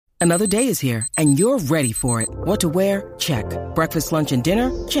Another day is here, and you're ready for it. What to wear? Check. Breakfast, lunch, and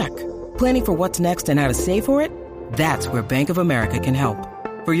dinner? Check. Planning for what's next and how to save for it? That's where Bank of America can help.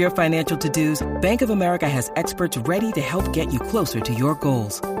 For your financial to-dos, Bank of America has experts ready to help get you closer to your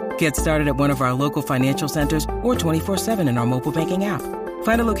goals. Get started at one of our local financial centers or 24/7 in our mobile banking app.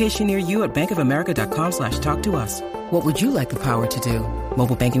 Find a location near you at bankofamerica.com/talktous. What would you like the power to do?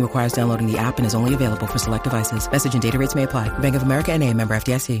 Mobile banking requires downloading the app and is only available for select devices. Message and data rates may apply. Bank of America N.A., member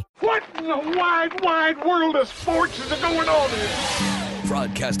FDIC. What in the wide world of sports is going on here?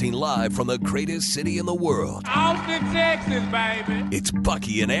 Broadcasting live from the greatest city in the world. Austin, Texas, baby. It's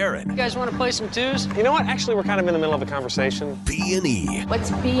Bucky and Erin. You guys want to play some twos? You know what? Actually, we're kind of in the middle of a conversation. B&E. What's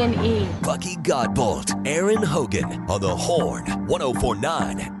B&E? Bucky Godbolt, Erin Hogan on the Horn,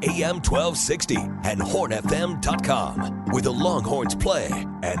 104.9 AM 1260 and hornfm.com, where the Longhorns play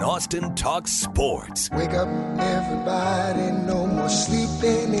and Austin talks sports. Wake up, everybody, no more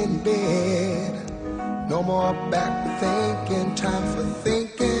sleeping in bed. No more back thinking, time for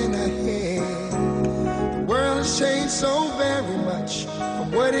thinking ahead. The world has changed so very much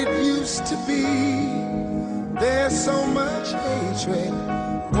from what it used to be. There's so much hatred,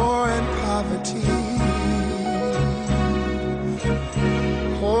 war and poverty.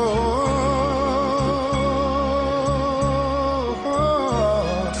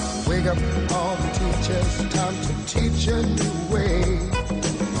 Wake up all the teachers, time to teach a new way.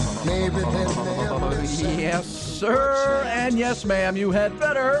 Maybe then yes, sir, and yes, ma'am, you had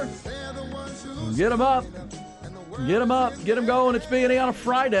better. Get them up. Get them up. Get them going. It's B&E on a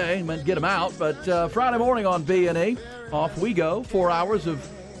Friday. I meant get them out, but Friday morning on B&E. Off we go. 4 hours of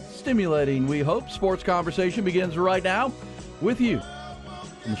stimulating, we hope, sports conversation begins right now with you.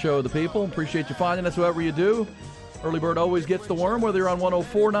 On the show of the people. Appreciate you finding us whoever you do. Early bird always gets the worm, whether you're on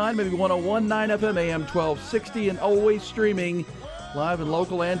 104.9, maybe 101.9 FM, AM 1260, and always streaming live and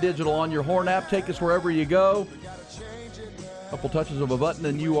local and digital on your Horn app. Take us wherever you go. Couple touches of a button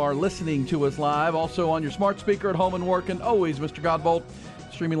and you are listening to us live. Also on your smart speaker at home and work. And always, Mr. Godbolt,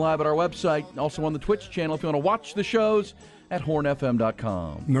 streaming live at our website. Also on the Twitch channel if you want to watch the shows at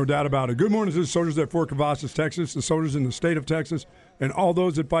hornfm.com. No doubt about it. Good morning to the soldiers at Fort Cavazos, Texas, the soldiers in the state of Texas, and all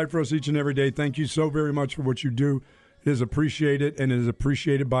those that fight for us each and every day. Thank you so very much for what you do. It is appreciated, and it is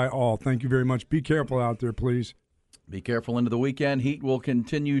appreciated by all. Thank you very much. Be careful out there, please. Be careful into the weekend. Heat will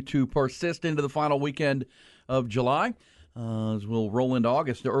continue to persist into the final weekend of July as we'll roll into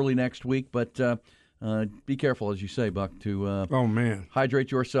August early next week. But be careful, as you say, Buck, to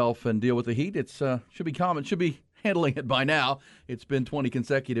hydrate yourself and deal with the heat. It's should be common. Should be handling it by now. It's been 20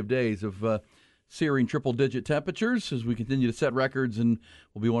 consecutive days of searing triple-digit temperatures as we continue to set records, and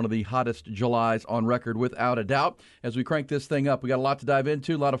will be one of the hottest Julys on record without a doubt. As we crank this thing up, we got a lot to dive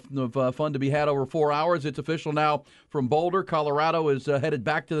into, a lot of fun to be had over 4 hours. It's official now from Boulder. Colorado is headed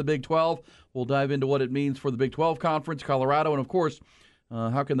back to the Big 12. We'll dive into what it means for the Big 12 Conference, Colorado, and, of course,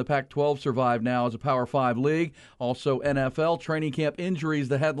 how can the Pac-12 survive now as a Power 5 league? Also, NFL training camp injuries,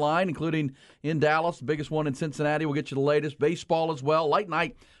 the headline, including in Dallas, the biggest one in Cincinnati. We'll get you the latest. Baseball as well. Light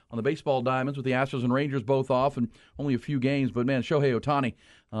night on the baseball diamonds with the Astros and Rangers both off and only a few games. But, man, Shohei Ohtani,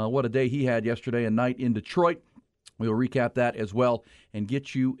 what a day he had yesterday and night in Detroit. We will recap that as well and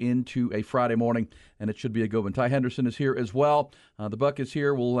get you into a Friday morning, and it should be a good one. Ty Henderson is here as well. The Buck is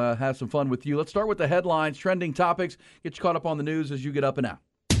here. We'll have some fun with you. Let's start with the headlines, trending topics, get you caught up on the news as you get up and out.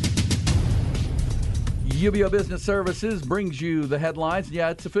 UBO Business Services brings you the headlines. Yeah,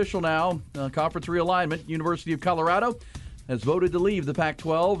 it's official now. Conference realignment. University of Colorado has voted to leave the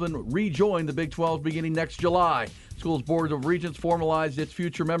Pac-12 and rejoin the Big 12 beginning next July. School's Board of Regents formalized its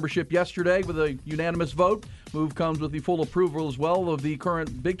future membership yesterday with a unanimous vote. Move comes with the full approval as well of the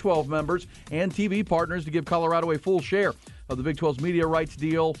current Big 12 members and TV partners to give Colorado a full share of the Big 12's media rights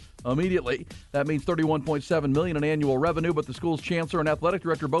deal immediately. That means $31.7 million in annual revenue, but the school's chancellor and athletic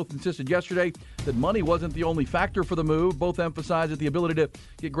director both insisted yesterday that money wasn't the only factor for the move. Both emphasized that the ability to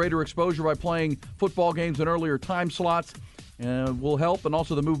get greater exposure by playing football games in earlier time slots will help, and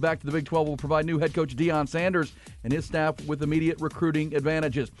also the move back to the Big 12 will provide new head coach Deion Sanders and his staff with immediate recruiting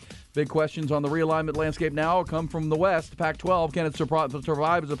advantages. Big questions on the realignment landscape now come from the West. Pac-12, can it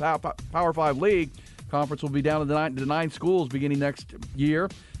survive as a Power 5 league? Conference will be down to 9 schools beginning next year.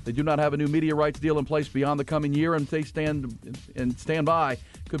 They do not have a new media rights deal in place beyond the coming year, and they stand by.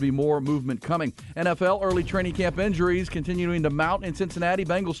 Could be more movement coming. NFL early training camp injuries continuing to mount in Cincinnati.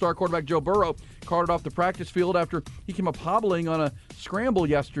 Bengals star quarterback Joe Burrow carted off the practice field after he came up hobbling on a scramble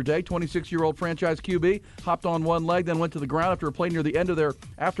yesterday. 26-year-old franchise QB hopped on one leg, then went to the ground after a play near the end of their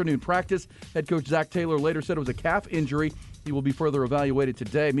afternoon practice. Head coach Zach Taylor later said it was a calf injury He will be further evaluated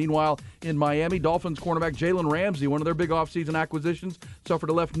today. Meanwhile, in Miami, Dolphins cornerback Jalen Ramsey, one of their big offseason acquisitions, suffered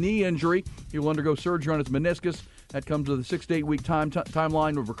a left knee injury. He will undergo surgery on his meniscus. That comes with a 6 to 8 week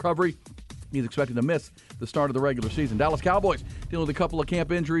timeline of recovery. He's expected to miss the start of the regular season. Dallas Cowboys dealing with a couple of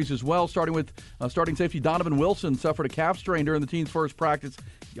camp injuries as well, starting with starting safety Donovan Wilson suffered a calf strain during the team's first practice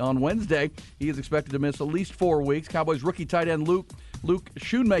on Wednesday. He is expected to miss at least 4 weeks. Cowboys rookie tight end Luke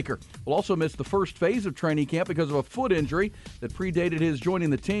Schoonmaker will also miss the first phase of training camp because of a foot injury that predated his joining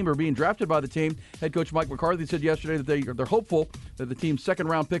the team or being drafted by the team. Head coach Mike McCarthy said yesterday that they're hopeful that the team's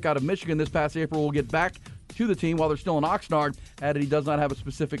second-round pick out of Michigan this past April will get back to the team while they're still in Oxnard. Added he does not have a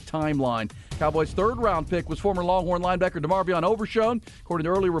specific timeline. Cowboys' third-round pick was former Longhorn linebacker DeMarvion Overshown. According to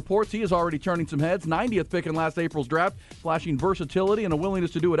early reports, he is already turning some heads. 90th pick in last April's draft, flashing versatility and a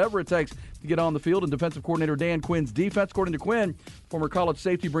willingness to do whatever it takes to get on the field. And defensive coordinator Dan Quinn's defense. According to Quinn, former college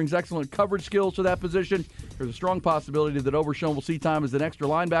safety brings excellent coverage skills to that position. There's a strong possibility that Overshown will see time as an extra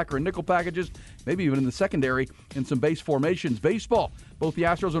linebacker in nickel packages, maybe even in the secondary in some base formations. Baseball. Both the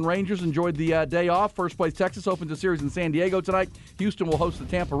Astros and Rangers enjoyed the day off. First place Texas opens a series in San Diego tonight. Houston will host the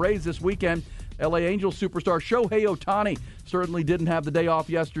Tampa Rays this weekend. L.A. Angels superstar Shohei Ohtani certainly didn't have the day off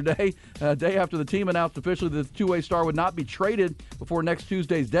yesterday. Day after the team announced officially that the two-way star would not be traded before next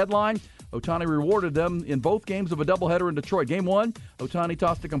Tuesday's deadline. Ohtani rewarded them in both games of a doubleheader in Detroit. Game 1, Ohtani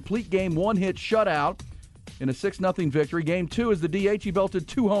tossed a complete game one-hit shutout in a 6-0 victory. Game 2, as the DH, he belted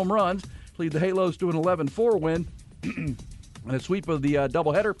 2 home runs, lead the Halos to an 11-4 win. In a sweep of the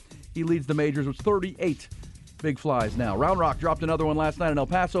doubleheader, he leads the majors with 38 big flies now. Round Rock dropped another one last night in El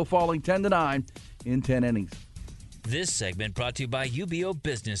Paso, falling 10-9 in 10 innings. This segment brought to you by UBO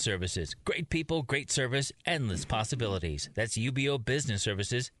Business Services. Great people, great service, endless possibilities. That's UBO Business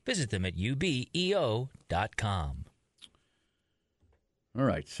Services. Visit them at ubeo.com. All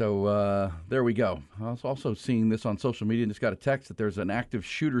right, so there we go. I was also seeing this on social media and just got a text that there's an active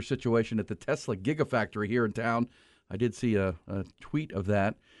shooter situation at the Tesla Gigafactory here in town. I did see a tweet of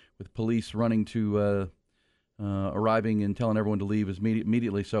that with police running to arriving and telling everyone to leave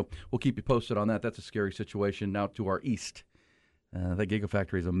immediately. So we'll keep you posted on that. That's a scary situation. Now to our east. That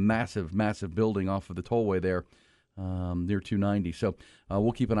Gigafactory is a massive, massive building off of the tollway there near 290. So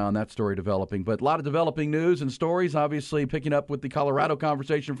we'll keep an eye on that story developing. But a lot of developing news and stories, obviously picking up with the Colorado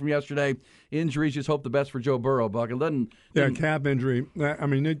conversation from yesterday. Injuries, just hope the best for Joe Burrow, Buck. Calf injury. I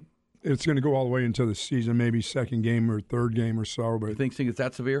mean, it's going to go all the way into the season, maybe second game or third game or so. But you think it's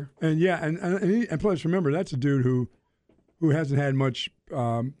that severe? And and plus, remember, that's a dude who hasn't had much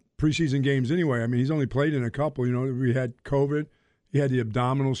preseason games anyway. I mean, he's only played in a couple. You know, we had COVID. He had the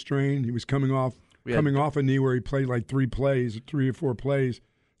abdominal strain. He was coming off a knee where he played like 3 or 4 plays.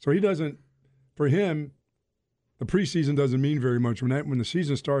 So he doesn't. For him, the preseason doesn't mean very much. When the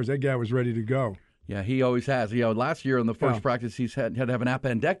season starts, that guy was ready to go. Yeah, he always has. Last year in the first practice, he's had to have an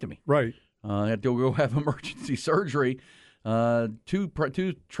appendectomy. Right. Had to go have emergency surgery. 2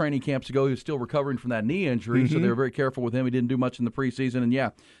 training camps ago, he was still recovering from that knee injury, so they were very careful with him. He didn't do much in the preseason, and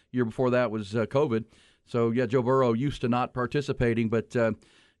year before that was COVID. So, Joe Burrow used to not participating, but,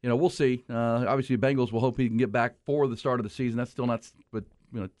 we'll see. Obviously, the Bengals will hope he can get back for the start of the season. That's still not, but,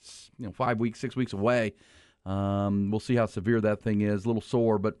 it's 5 weeks, 6 weeks away. We'll see how severe that thing is. A little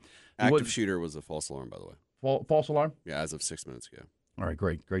sore, but active shooter was a false alarm, by the way. False alarm? Yeah, as of 6 minutes ago. All right,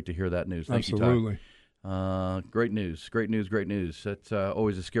 great to hear that news. Thank Absolutely. you, Ty. Great news. That's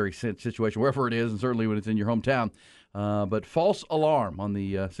always a scary situation, wherever it is, and certainly when it's in your hometown. But false alarm on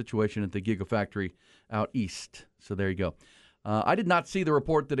the situation at the Gigafactory out east. So there you go. I did not see the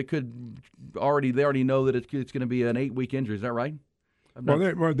report that it could they already know that it's going to be an 8-week injury. Is that right?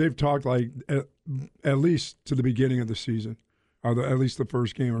 They've talked like at least to the beginning of the season, or at least the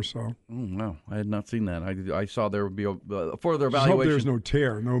first game or so. No, I had not seen that. I saw there would be a further evaluation. Just hope there's no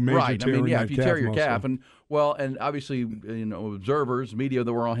tear, no major tear in that if you tear your muscle. calf, and obviously, observers, media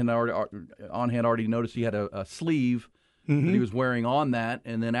that were on hand already noticed he had a sleeve that he was wearing on that,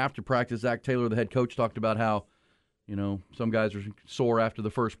 and then after practice, Zach Taylor, the head coach, talked about how some guys are sore after the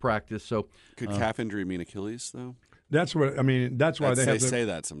first practice. So could calf injury mean Achilles though? That's what I mean. That's why they say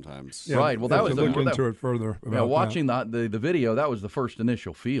that sometimes. Yeah, right. Well, that was look into it further. Watching the video, that was the first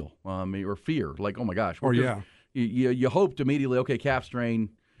initial feel, or fear. Like, oh my gosh. You hoped immediately. Okay, calf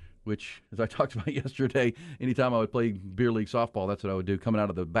strain, which, as I talked about yesterday, anytime I would play beer league softball, that's what I would do. Coming out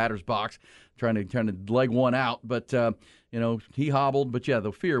of the batter's box, trying to leg one out, but he hobbled. But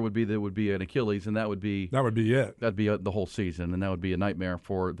the fear would be that it would be an Achilles, and that would be it. That'd be the whole season, and that would be a nightmare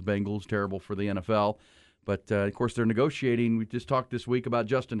for the Bengals. Terrible for the NFL. But, of course, they're negotiating. We just talked this week about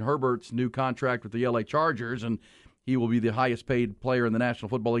Justin Herbert's new contract with the L.A. Chargers, and he will be the highest-paid player in the National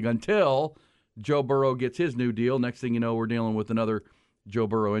Football League until Joe Burrow gets his new deal. Next thing you know, we're dealing with another Joe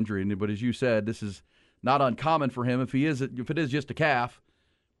Burrow injury. But as you said, this is not uncommon for him if it is just a calf.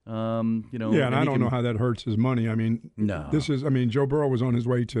 Yeah, and I don't know how that hurts his money. I mean, no. Joe Burrow was on his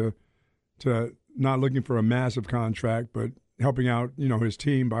way to not looking for a massive contract, but helping out, his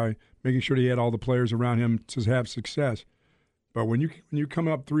team by making sure he had all the players around him to have success. But when you come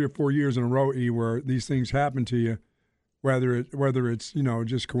up 3 or 4 years in a row, where these things happen to you, whether it's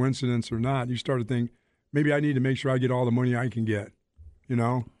just coincidence or not, you start to think maybe I need to make sure I get all the money I can get.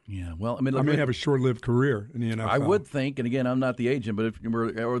 Yeah. Well, I may have a short-lived career in the NFL. I would think, and again, I'm not the agent, but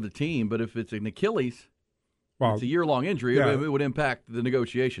or the team, but if it's an Achilles, it's a year-long injury. Yeah, it would impact the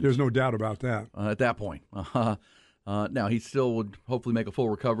negotiations. There's no doubt about that. At that point, now he still would hopefully make a full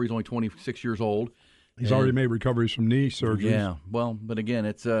recovery. He's only 26 years old. He's already made recoveries from knee surgeries. Yeah. Well, but again,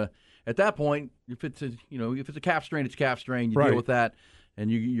 it's at that point, if it's a calf strain, it's calf strain. You right. deal with that. And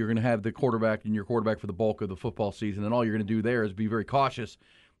you're going to have your quarterback for the bulk of the football season. And all you're going to do there is be very cautious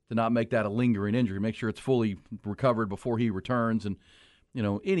to not make that a lingering injury. Make sure it's fully recovered before he returns. And,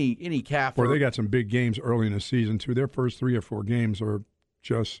 any calf. Or they got some big games early in the season, too. Their first 3 or 4 games are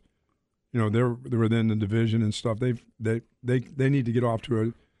just, they're within the division and stuff. They need to get off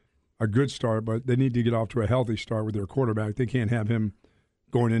to a good start, but they need to get off to a healthy start with their quarterback. They can't have him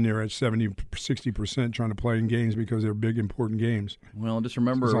going in there at 70-60% trying to play in games because they're big, important games. Well, just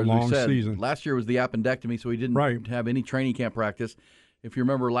remember, it's a long season. Last year was the appendectomy, so he didn't have any training camp practice. If you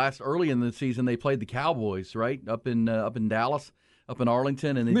remember, early in the season, they played the Cowboys, right, up in Dallas, up in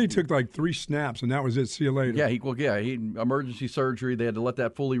Arlington, and they took like 3 snaps, and that was it. See you later. Yeah, he emergency surgery. They had to let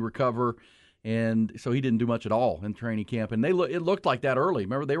that fully recover, and so he didn't do much at all in training camp. And it looked like that early.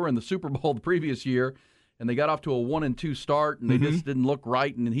 Remember, they were in the Super Bowl the previous year. And they got off to a 1-2 start, and they just didn't look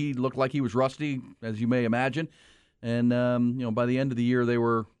right, and he looked like he was rusty, as you may imagine. And by the end of the year, they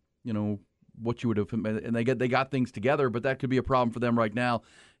were, what you would have, and they got things together, but that could be a problem for them right now.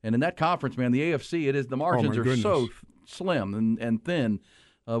 And in that conference, man, the AFC, the margins are so slim and thin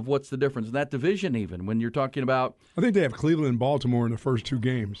of what's the difference in that division. Even when you're talking about, I think they have Cleveland and Baltimore in the first 2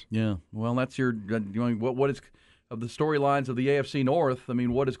 games. Yeah, well, that's what is. Of the storylines of the AFC North, I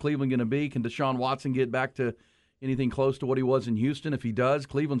mean, what is Cleveland going to be? Can Deshaun Watson get back to anything close to what he was in Houston? If he does,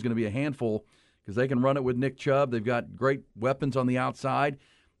 Cleveland's going to be a handful because they can run it with Nick Chubb. They've got great weapons on the outside.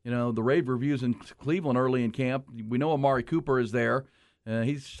 The rave reviews in Cleveland early in camp. We know Amari Cooper is there.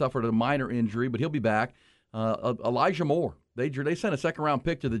 He's suffered a minor injury, but he'll be back. Elijah Moore. They sent a second-round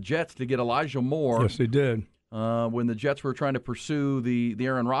pick to the Jets to get Elijah Moore. Yes, they did. When the Jets were trying to pursue the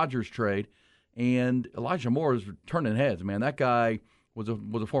Aaron Rodgers trade. And Elijah Moore is turning heads, man. That guy was a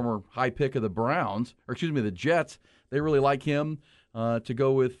former high pick of the Jets. They really like him to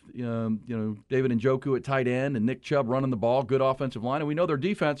go with David Njoku at tight end and Nick Chubb running the ball, good offensive line. And we know their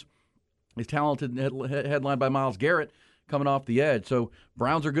defense is talented, headlined by Myles Garrett coming off the edge. So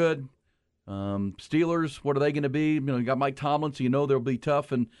Browns are good. Steelers, what are they going to be? You got Mike Tomlin, so they'll be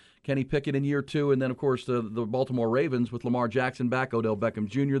tough. And Kenny Pickett in year 2. And then, of course, the Baltimore Ravens with Lamar Jackson back, Odell Beckham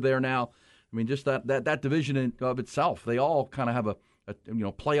Jr. there now. I mean, just that division of itself, they all kind of have a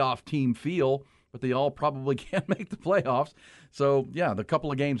playoff team feel, but they all probably can't make the playoffs. So, yeah, the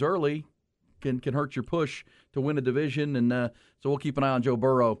couple of games early can hurt your push to win a division. And so we'll keep an eye on Joe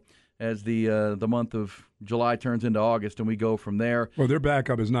Burrow as the month of July turns into August, and we go from there. Well, their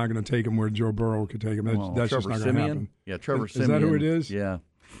backup is not going to take him where Joe Burrow could take him. That's just not going to happen. Yeah, Trevor Siemian. Is that who it is? Yeah.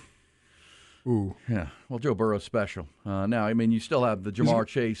 Ooh. Yeah. Well, Joe Burrow's special. Now, I mean, you still have the Jamar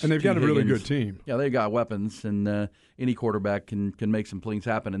Chase. And they've got a really good team. Yeah, they've got weapons, and any quarterback can make some things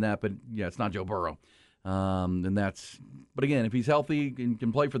happen in that. But, yeah, it's not Joe Burrow. But again, if he's healthy and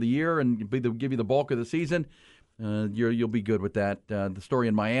can play for the year and give you the bulk of the season, you'll be good with that. The story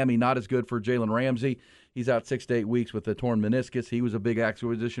in Miami, not as good for Jalen Ramsey. He's out 6 to 8 weeks with a torn meniscus. He was a big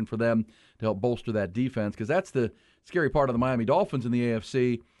acquisition for them to help bolster that defense because that's the scary part of the Miami Dolphins in the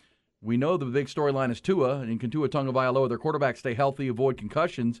AFC. We know the big storyline is Tua, and can Tua Tagovailoa, their quarterback, stay healthy, avoid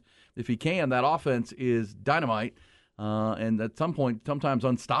concussions? If he can, that offense is dynamite, and at some point, sometimes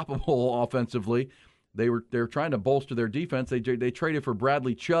unstoppable offensively. They're trying to bolster their defense. They traded for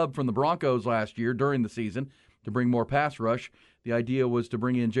Bradley Chubb from the Broncos last year during the season to bring more pass rush. The idea was to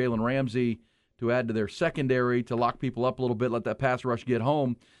bring in Jalen Ramsey to add to their secondary to lock people up a little bit, let that pass rush get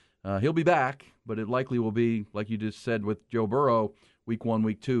home. He'll be back, but it likely will be, like you just said with Joe Burrow, week 1,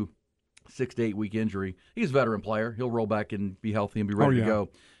 week 2. 6 to 8 week injury. He's a veteran player. He'll roll back and be healthy and be ready to go.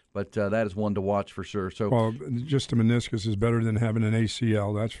 But that is one to watch for sure. So, just a meniscus is better than having an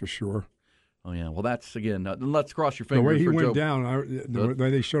ACL, that's for sure. Oh, yeah. Well, that's, again, let's cross your fingers. The way he for went Joe. down, the way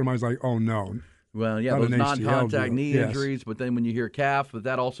they showed him, I was like, oh, no. Well, yeah, Not those an ACL non-contact deal. knee Yes. injuries, but then when you hear calf, but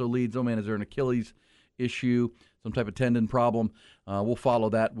that also leads, oh man, is there an Achilles issue, some type of tendon problem? We'll follow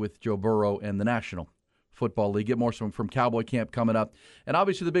that with Joe Burrow and the National Football League. Get more from Cowboy Camp coming up. And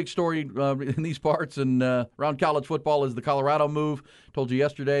obviously the big story in these parts and around college football is the Colorado move. Told you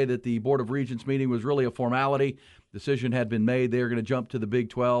yesterday that the Board of Regents meeting was really a formality. Decision had been made. They are going to jump to the Big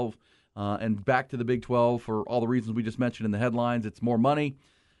 12 and back to the Big 12 for all the reasons we just mentioned in the headlines. It's more money.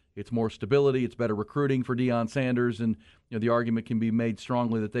 It's more stability. It's better recruiting for Deion Sanders. And the argument can be made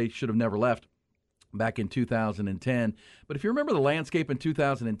strongly that they should have never left back in 2010. But if you remember the landscape in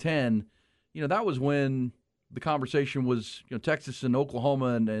 2010, that was when the conversation was, Texas and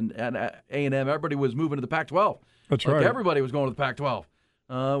Oklahoma and A&M. Everybody was moving to the Pac-12. That's right. Everybody was going to the Pac-12. It was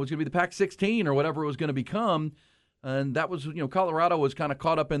going to be the Pac-16 or whatever it was going to become. And that was, Colorado was kind of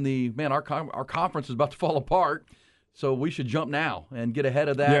caught up in the, man, our conference is about to fall apart. So we should jump now and get ahead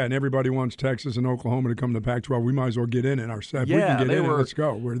of that. Yeah, and everybody wants Texas and Oklahoma to come to the Pac-12. We might as well get in it ourselves. Yeah, we can get in it, let's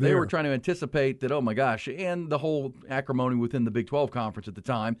go. We're there. They were trying to anticipate that, oh, my gosh, and the whole acrimony within the Big 12 conference at the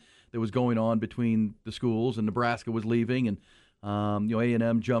time that was going on between the schools, and Nebraska was leaving, and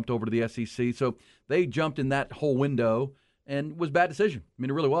A&M jumped over to the SEC. So they jumped in that whole window, and it was a bad decision. I mean,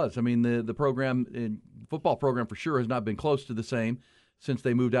 it really was. I mean, the program, football program for sure has not been close to the same since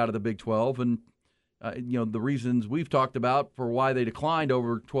they moved out of the Big 12, and the reasons we've talked about for why they declined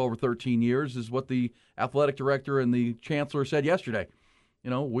over 12 or 13 years is what the athletic director and the chancellor said yesterday.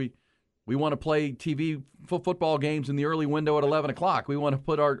 We want to play TV football games in the early window at 11 o'clock. We want to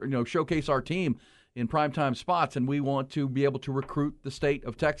put showcase our team in primetime spots, and we want to be able to recruit the state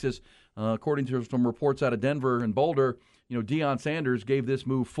of Texas. According to some reports out of Denver and Boulder, Deion Sanders gave this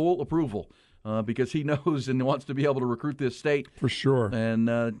move full approval. Because he knows and wants to be able to recruit this state. For sure. And,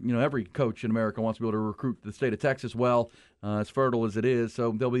 every coach in America wants to be able to recruit the state of Texas well, as fertile as it is.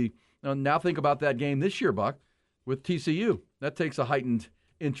 So they'll be now think about that game this year, Buck, with TCU. That takes a heightened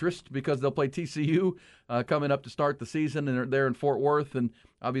interest because they'll play TCU coming up to start the season, and they're there in Fort Worth. And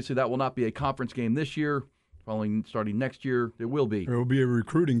obviously that will not be a conference game this year. Starting next year, it will be. It will be a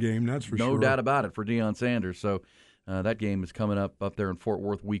recruiting game, that's for sure. No doubt about it for Deion Sanders. So that game is coming up there in Fort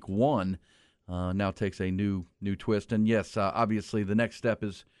Worth week 1. Now takes a new twist. And yes, obviously the next step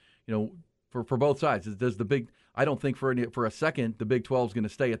is, for both sides. I don't think for a second the Big 12 is going to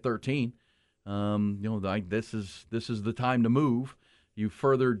stay at 13. This is the time to move. You've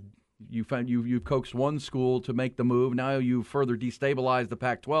coaxed one school to make the move. Now you've further destabilized the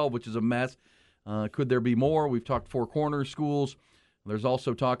Pac-12, which is a mess. Could there be more? We've talked Four Corners schools. There's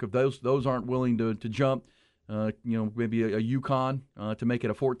also talk of those aren't willing to jump. Maybe a UConn to make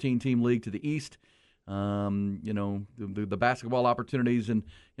it a 14-team league to the east. The basketball opportunities, and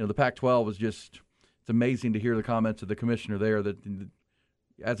the Pac-12 is just, it's amazing to hear the comments of the commissioner there that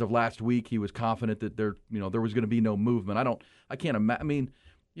as of last week he was confident that there was going to be no movement. I can't imagine. I mean,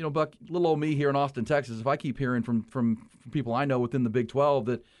 Buck, little old me here in Austin, Texas, if I keep hearing from people I know within the Big 12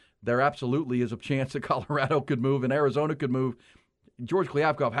 that there absolutely is a chance that Colorado could move and Arizona could move, George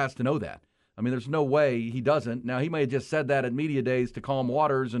Kliavkoff has to know that. I mean, there's no way he doesn't. Now, he may have just said that at media days to calm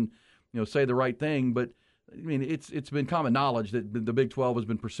waters and, say the right thing. But, I mean, it's been common knowledge that the Big 12 has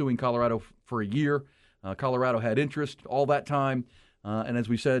been pursuing Colorado for a year. Colorado had interest all that time. And as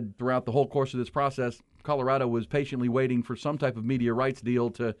we said throughout the whole course of this process, Colorado was patiently waiting for some type of media rights deal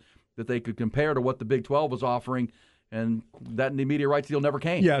that they could compare to what the Big 12 was offering. And that media rights deal never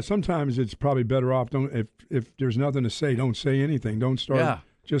came. Yeah, sometimes it's probably better off. If there's nothing to say, don't say anything. Don't start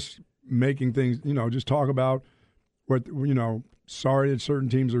just making things, just talk about what, sorry that certain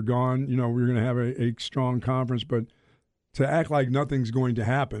teams are gone. We're going to have a strong conference, but to act like nothing's going to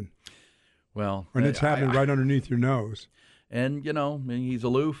happen. Well, and it's happening right underneath your nose. And, he's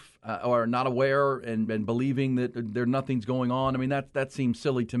aloof or not aware and believing that nothing's going on. I mean, that seems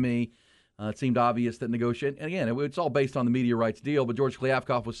silly to me. It seemed obvious that negotiate. And again, it's all based on the media rights deal. But George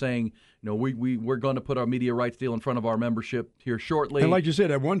Kliavkoff was saying, we're going to put our media rights deal in front of our membership here shortly. And like you said,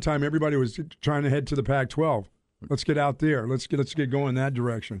 at one time everybody was trying to head to the Pac-12. Let's get out there. Let's get going in that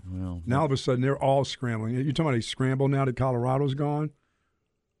direction. Well, now all of a sudden they're all scrambling. You're talking about a scramble now that Colorado's gone?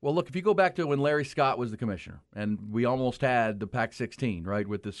 Well, look, if you go back to when Larry Scott was the commissioner, and we almost had the Pac-16, right,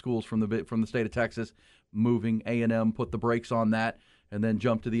 with the schools from the state of Texas moving, A&M put the brakes on that, and then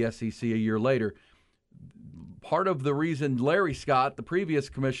jumped to the SEC a year later. Part of the reason Larry Scott, the previous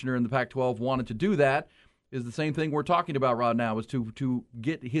commissioner in the Pac-12, wanted to do that is the same thing we're talking about right now, is to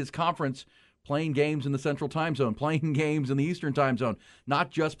get his conference playing games in the Central Time Zone, playing games in the Eastern Time Zone,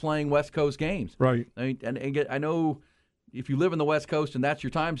 not just playing West Coast games. Right. And I know if you live in the West Coast and that's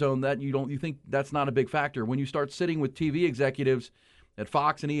your time zone, that you think that's not a big factor. When you start sitting with TV executives at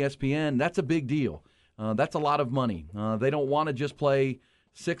Fox and ESPN, that's a big deal. That's a lot of money. They don't want to just play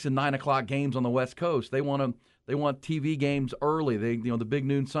 6 and 9 o'clock games on the West Coast. They want TV games early. The big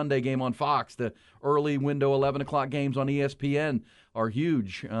noon Sunday game on Fox, the early window 11 o'clock games on ESPN are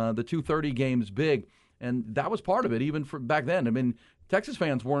huge. The 2:30 games big, and that was part of it even for back then. I mean, Texas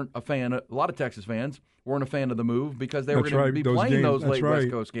fans weren't a fan. A lot of Texas fans weren't a fan of the move because they were going to be playing those late West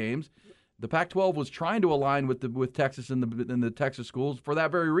Coast games. The Pac-12 was trying to align with Texas and the Texas schools for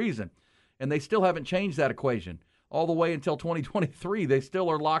that very reason, and they still haven't changed that equation. All the way until 2023, they still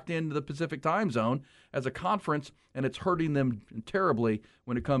are locked into the Pacific time zone as a conference, and it's hurting them terribly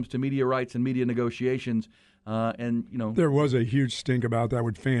when it comes to media rights and media negotiations. There was a huge stink about that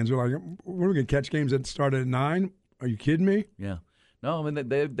with fans. They're like, we're going to catch games that start at 9? Are you kidding me? Yeah. No, I mean,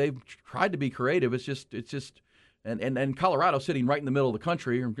 they've tried to be creative. It's just and Colorado sitting right in the middle of the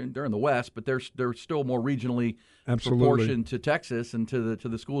country. They're in the West, but they're still more regionally proportioned to Texas and to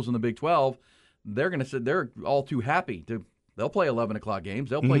the schools in the Big 12. They're all too happy they'll play 11 o'clock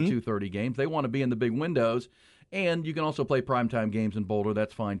games. They'll play 2:30 games. They want to be in the big windows, and you can also play primetime games in Boulder.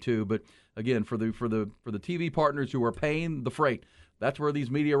 That's fine too. But again, for the TV partners who are paying the freight, that's where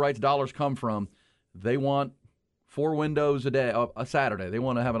these media rights dollars come from. They want 4 windows a day, a Saturday. They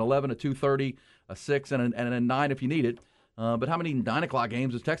want to have an 11, a 2:30, a 6, and a 9 if you need it. But how many 9 o'clock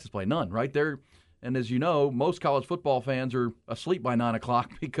games does Texas play? None, right? And as you know, most college football fans are asleep by 9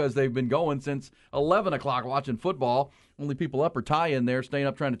 o'clock because they've been going since 11 o'clock watching football. Only people up are Ty in there, staying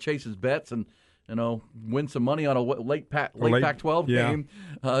up trying to chase his bets and win some money on a late Pac-12 game,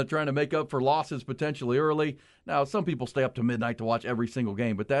 trying to make up for losses potentially early. Now, some people stay up to midnight to watch every single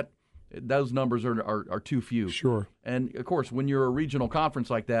game, but those numbers are too few. Sure. And, of course, when you're a regional conference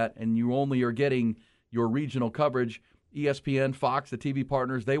like that and you only are getting your regional coverage, ESPN, Fox, the TV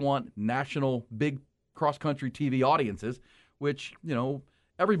partners, they want national big cross-country TV audiences, which,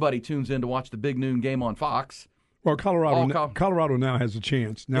 everybody tunes in to watch the big noon game on Fox. Well, Colorado now has a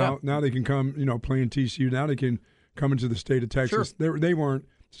chance. Now they can come, playing TCU. Now they can come into the state of Texas. Sure. They weren't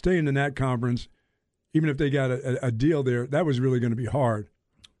staying in that conference, even if they got a deal there. That was really going to be hard.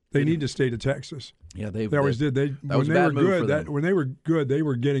 They need to stay to Texas. Yeah, they always did. When they were good, they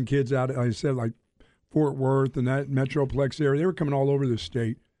were getting kids out. Like I said, like Fort Worth and that Metroplex area. They were coming all over the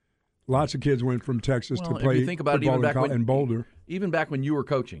state. Lots of kids went from Texas to play if you think about football it, in Boulder. Even back when you were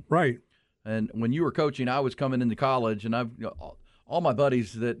coaching. Right. And when you were coaching, I was coming into college, and all my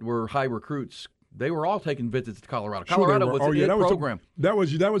buddies that were high recruits, they were all taking visits to Colorado. Colorado was an program. That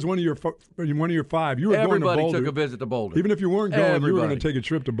was one of your 5. You were going to Boulder. Everybody took a visit to Boulder. Even if you weren't going, you were going to take a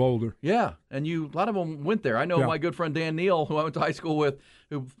trip to Boulder. Yeah, and a lot of them went there. I know my good friend Dan Neal, who I went to high school with,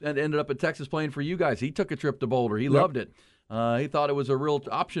 who ended up at Texas playing for you guys. He took a trip to Boulder. He loved it. He thought it was a real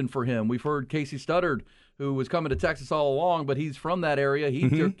option for him. We've heard Casey Studdard, who was coming to Texas all along, but he's from that area.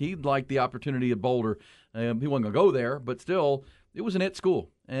 He liked the opportunity at Boulder. He wasn't going to go there, but still, it was an it school.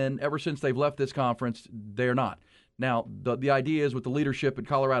 And ever since they've left this conference, they're not. Now, the idea is with the leadership in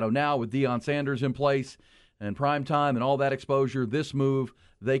Colorado now, with Deion Sanders in place and primetime and all that exposure, this move,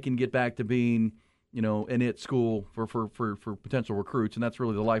 they can get back to being, an it school for potential recruits. And that's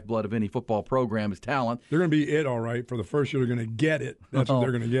really the lifeblood of any football program is talent. They're going to be it, all right. For the first year, they're going to get it. That's what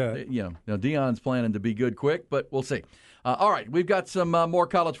they're going to get. Deion's planning to be good quick, but we'll see. All right, we've got some more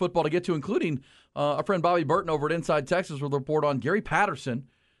college football to get to, including our friend Bobby Burton over at Inside Texas with a report on Gary Patterson.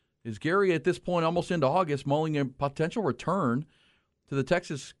 Is Gary, at this point, almost into August, mulling a potential return to the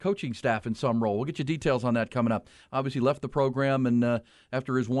Texas coaching staff in some role? We'll get you details on that coming up. Obviously left the program and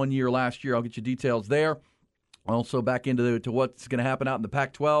after his 1 year last year. I'll get you details there. Also back into what's going to happen out in the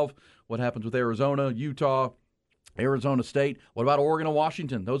Pac-12, what happens with Arizona, Utah, Arizona State. What about Oregon and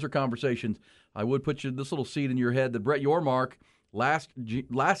Washington? Those are conversations. I would put this little seed in your head that Brett Yormark last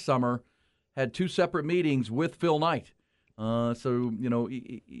summer had 2 separate meetings with Phil Knight. My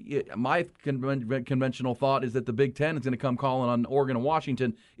conventional thought is that the Big Ten is going to come calling on Oregon and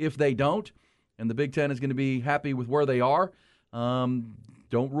Washington if they don't, and the Big Ten is going to be happy with where they are. Don't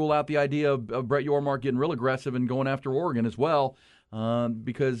rule out the idea of Brett Yormark getting real aggressive and going after Oregon as well,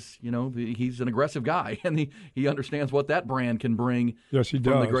 because he's an aggressive guy and he understands what that brand can bring. Yes, he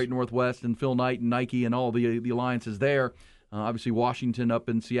from does. The Great Northwest and Phil Knight and Nike and all the alliances there. Obviously, Washington up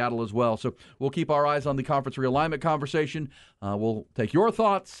in Seattle as well. So we'll keep our eyes on the conference realignment conversation. We'll take your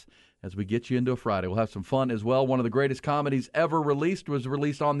thoughts as we get you into a Friday. We'll have some fun as well. One of the greatest comedies ever released was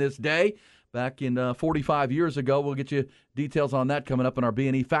released on this day back in 45 years ago. We'll get you details on that coming up in our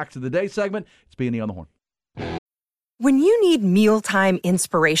B&E Facts of the Day segment. It's B&E on the Horn. When you need mealtime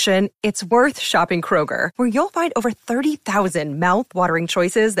inspiration, it's worth shopping Kroger, where you'll find over 30,000 mouth-watering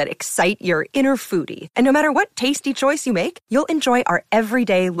choices that excite your inner foodie. And no matter what tasty choice you make, you'll enjoy our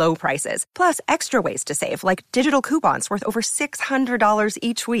everyday low prices, plus extra ways to save, like digital coupons worth over $600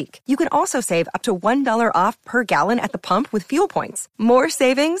 each week. You can also save up to $1 off per gallon at the pump with fuel points. More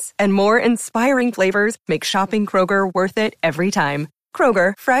savings and more inspiring flavors make shopping Kroger worth it every time.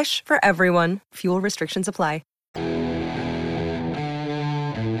 Kroger, fresh for everyone. Fuel restrictions apply.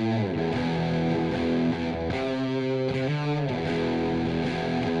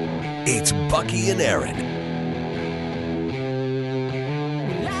 It's Bucky and Erin.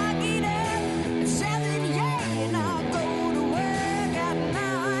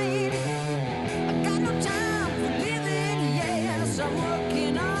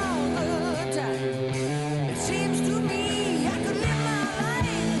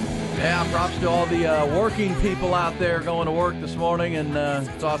 Yeah, props to all the working people out there going to work this morning. And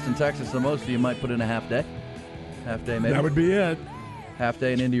it's Austin, Texas, so most of you might put in a half day. Half day, maybe. That would be it. Half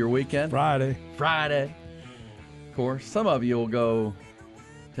day and into your weekend. Friday. Of course. Some of you will go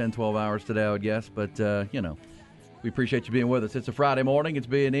 10, 12 hours today, I would guess. But, we appreciate you being with us. It's a Friday morning. It's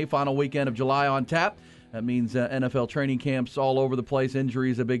B&E, final weekend of July on tap. That means NFL training camps all over the place.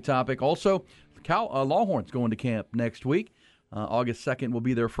 Injuries a big topic. Also, Longhorns going to camp next week. August 2nd will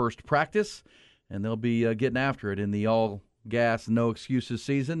be their first practice, and they'll be getting after it in the all-gas, no-excuses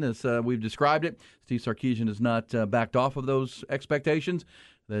season, as we've described it. Steve Sarkisian has not backed off of those expectations,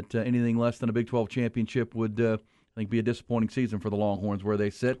 that anything less than a Big 12 championship would, I think, be a disappointing season for the Longhorns where they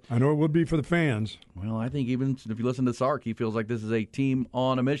sit. I know it would be for the fans. Well, I think even if you listen to Sark, he feels like this is a team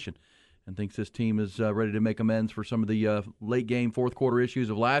on a mission and thinks this team is ready to make amends for some of the late-game fourth-quarter issues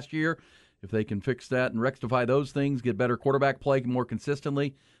of last year. If they can fix that and rectify those things, get better quarterback play more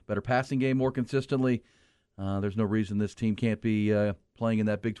consistently, better passing game more consistently, there's no reason this team can't be playing in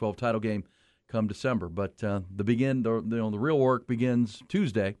that Big 12 title game come December. But the real work begins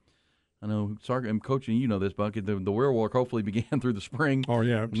Tuesday. I know, I'm coaching, you know this, Bucky. The real work hopefully began through the spring. Oh,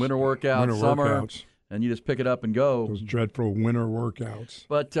 yeah. Winter workouts, summer. Workouts. And you just pick it up and go. Those dreadful winter workouts.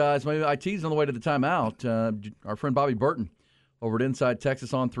 But as I teased on the way to the timeout, our friend Bobby Burton over at Inside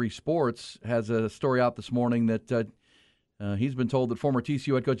Texas on 3 Sports has a story out this morning that he's been told that former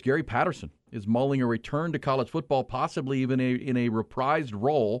TCU head coach Gary Patterson is mulling a return to college football, possibly even in a reprised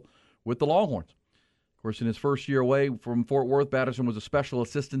role with the Longhorns. Of course, in his first year away from Fort Worth, Patterson was a special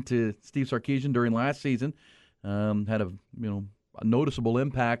assistant to Steve Sarkisian during last season. Had a noticeable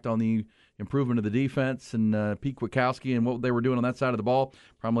impact on the improvement of the defense and Pete Kwiatkowski and what they were doing on that side of the ball.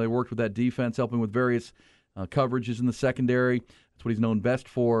 Primarily worked with that defense, helping with various coverages in the secondary. That's what he's known best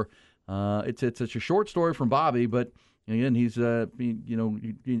for. It's a short story from Bobby, but again, he's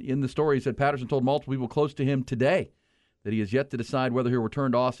in the story he said Patterson told multiple people close to him today that he has yet to decide whether he'll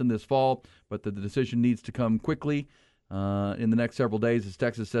return to Austin this fall, but that the decision needs to come quickly in the next several days as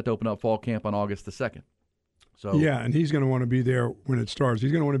Texas is set to open up fall camp on August the 2nd. So yeah, and he's going to want to be there when it starts.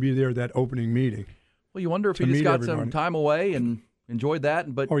 He's going to want to be there at that opening meeting. Well, you wonder if he just got some time away and enjoyed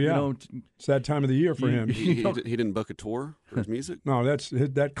that. But it's that time of the year for him. He didn't book a tour for his music? No,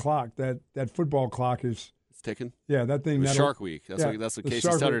 that clock, that football clock is... It's ticking? Yeah, that thing... Shark Week. That's what Casey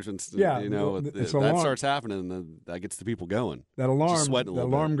Stutterton, that starts happening, then that gets the people going. That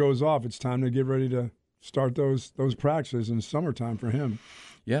alarm goes off. It's time to get ready to start those practices in the summertime for him.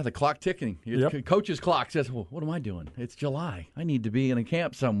 Yeah, the clock ticking. Yep. Coach's clock says, well, what am I doing? It's July. I need to be in a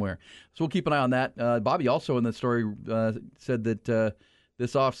camp somewhere. So we'll keep an eye on that. Bobby also in the story said that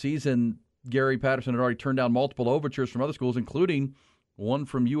this offseason, Gary Patterson had already turned down multiple overtures from other schools, including one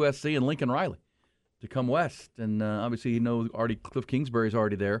from USC and Lincoln Riley to come west. And obviously, Cliff Kingsbury's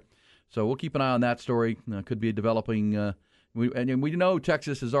already there. So we'll keep an eye on that story. Could be a developing we know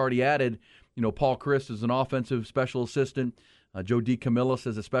Texas has already added, Paul Chris as an offensive special assistant. Joe DeCamillis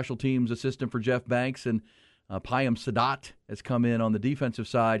as a special teams assistant for Jeff Banks, and Payam Sadat has come in on the defensive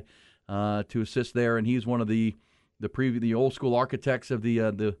side to assist there, and he's one of the old school architects of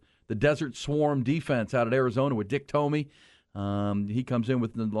the Desert Swarm defense out at Arizona with Dick Tomey. He comes in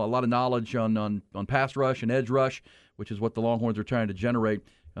with a lot of knowledge on pass rush and edge rush, which is what the Longhorns are trying to generate.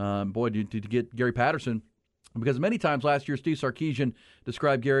 To get Gary Patterson. Because many times last year, Steve Sarkisian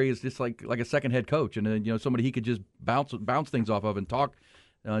described Gary as just like a second head coach, and somebody he could just bounce things off of and talk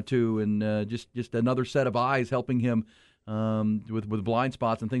to, and just another set of eyes helping him with blind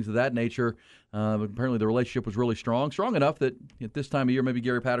spots and things of that nature. Apparently, the relationship was really strong enough that at this time of year, maybe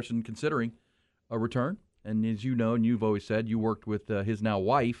Gary Patterson considering a return. And as you know, and you've always said, you worked with his now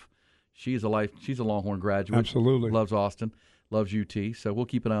wife. She's a Longhorn graduate. Absolutely, loves Austin. Loves UT, so we'll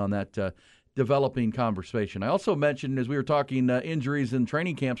keep an eye on that developing conversation. I also mentioned, as we were talking injuries and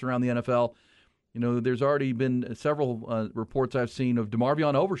training camps around the NFL, there's already been several reports I've seen of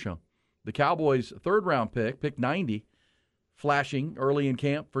DeMarvion Overshown, the Cowboys' third-round pick 90, flashing early in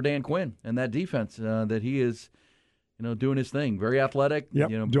camp for Dan Quinn and that defense, that he is doing his thing. Very athletic. Yep.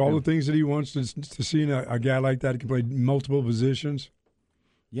 Do all the things that he wants to see in a guy like that. He can play multiple positions.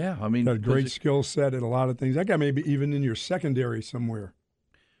 Yeah, I mean, got a great skill set at a lot of things. That guy may be even in your secondary somewhere.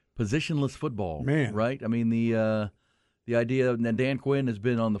 Positionless football, man. Right? I mean, the idea, and Dan Quinn has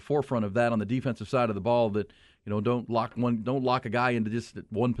been on the forefront of that on the defensive side of the ball. That don't lock a guy into just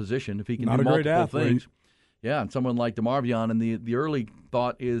one position if he can do multiple things. Yeah, and someone like DeMarvion, and the early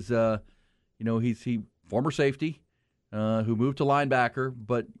thought is, he's former safety who moved to linebacker,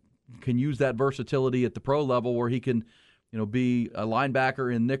 but can use that versatility at the pro level where he can, be a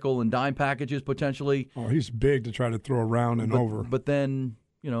linebacker in nickel and dime packages potentially. Oh, he's big to try to throw around and over. But then,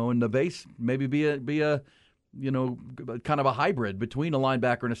 in the base, maybe be a kind of a hybrid between a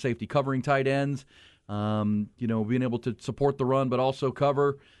linebacker and a safety, covering tight ends, being able to support the run but also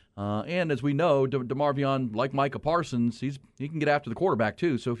cover. And as we know, DeMarvion, like Micah Parsons, he can get after the quarterback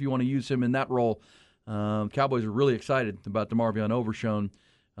too. So if you want to use him in that role, Cowboys are really excited about DeMarvion Overshown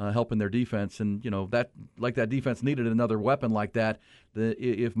helping their defense. And that defense needed another weapon like that.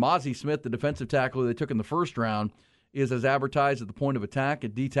 If Mozzie Smith, the defensive tackle they took in the first round, is as advertised at the point of attack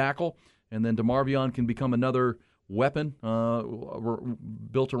at D tackle, and then DeMarvion can become another weapon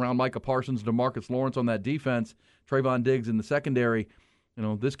built around Micah Parsons, DeMarcus Lawrence on that defense, Trayvon Diggs in the secondary.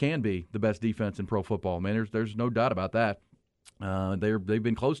 This can be the best defense in pro football, man. There's no doubt about that. They've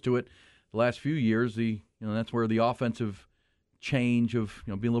been close to it the last few years. That's where the offensive change of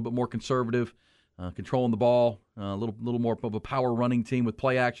being a little bit more conservative, controlling the ball, a little more of a power running team with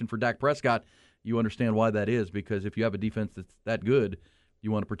play action for Dak Prescott. You understand why that is, because if you have a defense that's that good,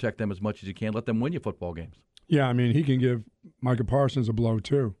 you want to protect them as much as you can. Let them win you football games. Yeah, I mean, he can give Micah Parsons a blow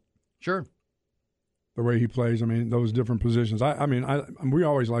too. Sure. The way he plays, I mean, those different positions. We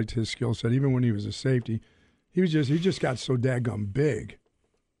always liked his skill set, even when he was a safety. He just got so daggum big.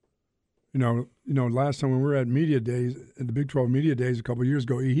 Last time when we were at media days, at the Big 12 media days a couple of years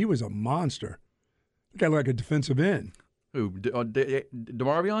ago, he was a monster. He got like a defensive end. Who,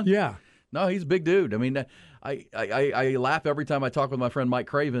 DeMarvion? Yeah. No, he's a big dude. I mean, I laugh every time I talk with my friend Mike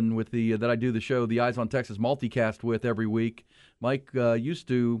Craven with that I do the show, the Eyes on Texas multicast with every week. Mike used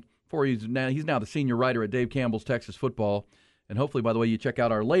to, he's now the senior writer at Dave Campbell's Texas Football. And hopefully, by the way, you check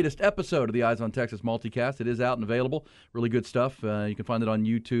out our latest episode of the Eyes on Texas multicast. It is out and available. Really good stuff. You can find it on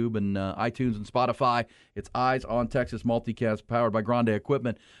YouTube and iTunes and Spotify. It's Eyes on Texas multicast, powered by Grande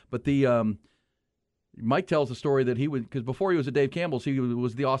Equipment. But Mike tells a story that because before he was at Dave Campbell's, he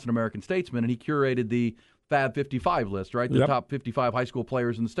was the Austin American Statesman, and he curated the Fab 55 list, right? The top 55 high school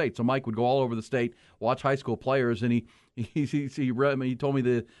players in the state. So Mike would go all over the state, watch high school players, and he told me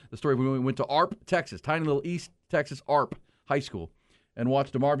the story when we went to Arp, Texas, tiny little East Texas Arp High School, and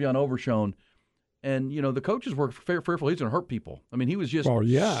watched DeMarvion Overshown. And, the coaches were fearful he's going to hurt people. I mean, he was just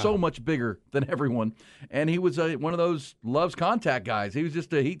so much bigger than everyone. And he was one of those loves contact guys. He was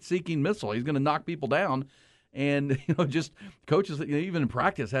just a heat-seeking missile. He's going to knock people down. And, just coaches, even in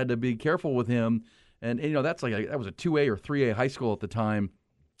practice, had to be careful with him. And that was a 2A or 3A high school at the time.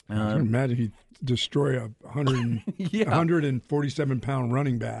 I can imagine he'd destroy a 147-pound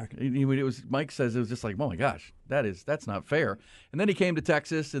running back. Mike says it was just like, oh my gosh, that's not fair. And then he came to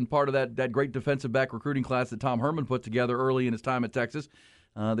Texas, and part of that great defensive back recruiting class that Tom Herman put together early in his time at Texas,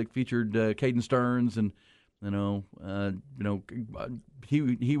 that featured Caden Stearns, and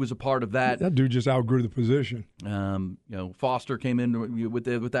he was a part of that. That dude just outgrew the position. Foster came in with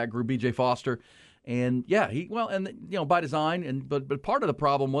that group, B.J. Foster. And by design, but part of the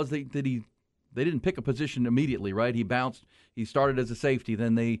problem was that they didn't pick a position immediately, right? He bounced. He started as a safety,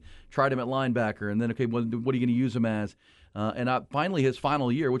 then they tried him at linebacker, and then what are you going to use him as? Finally, his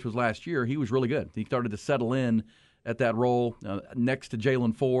final year, which was last year, he was really good. He started to settle in at that role next to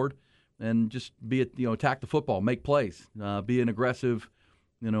Jalen Ford, and just attack the football, make plays, be an aggressive,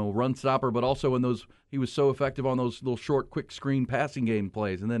 run stopper, but also he was so effective on those little short, quick screen passing game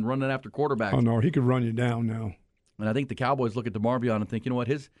plays, and then running after quarterbacks. Oh no, he could run you down now. And I think the Cowboys look at DeMarvion and think, what,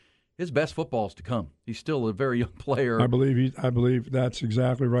 his best football is to come. He's still a very young player. I believe that's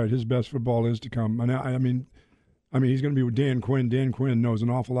exactly right. His best football is to come. And I mean, he's going to be with Dan Quinn. Dan Quinn knows an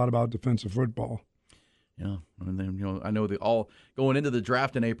awful lot about defensive football. Yeah, and then I know all going into the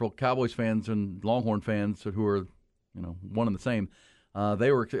draft in April, Cowboys fans and Longhorn fans who are one and the same.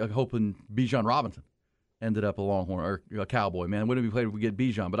 They were hoping Bijan Robinson ended up a Longhorn or a Cowboy. Man, wouldn't it be played if we get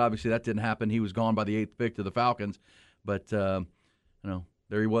Bijan? But obviously that didn't happen. He was gone by the 8th pick to the Falcons. But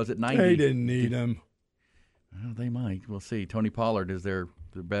There he was at 90. They didn't need him. Well, they might. We'll see. Tony Pollard is their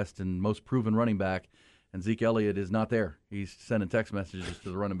best and most proven running back, and Zeke Elliott is not there. He's sending text messages to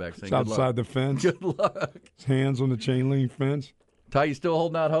the running back saying, it's outside the fence. Good luck. His hands on the chain link fence. Ty, you still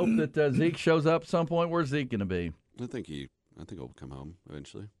holding out hope that Zeke shows up at some point? Where's Zeke going to be? I think he'll come home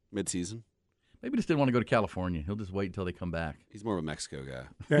eventually, mid-season. Maybe just didn't want to go to California. He'll just wait until they come back. He's more of a Mexico guy.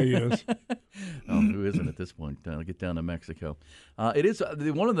 Yeah, he is. Who isn't at this point? Get down to Mexico. It is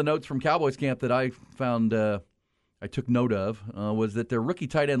one of the notes from Cowboys camp that I found I took note of was that their rookie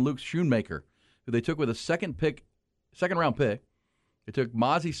tight end Luke Schoonmaker, who they took with a second-round pick. They took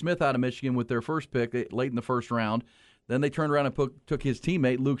Mozzie Smith out of Michigan with their first pick late in the first round. Then they turned around and took his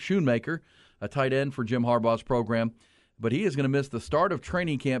teammate Luke Schoonmaker, a tight end for Jim Harbaugh's program. But he is going to miss the start of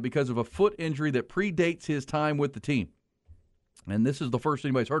training camp because of a foot injury that predates his time with the team. And this is the first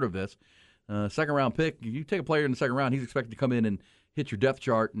anybody's heard of this. Second-round pick, if you take a player in the second round, he's expected to come in and hit your depth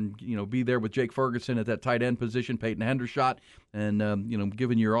chart and be there with Jake Ferguson at that tight end position, Peyton Hendershot, and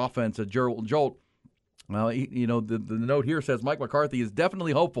giving your offense a jolt. Well, the note here says Mike McCarthy is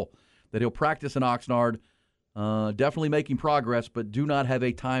definitely hopeful that he'll practice in Oxnard, definitely making progress, but do not have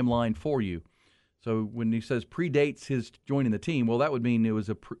a timeline for you. So when he says predates his joining the team, well, that would mean it was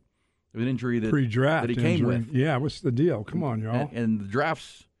an injury pre-draft that he came injury. with. Yeah, what's the deal? Come on, y'all. And the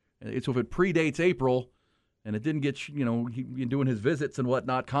drafts, so if it predates April and it didn't get, he doing his visits and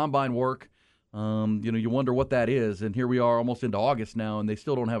whatnot, combine work, you wonder what that is. And here we are almost into August now, and they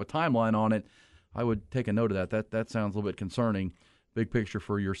still don't have a timeline on it. I would take a note of that. That sounds a little bit concerning. Big picture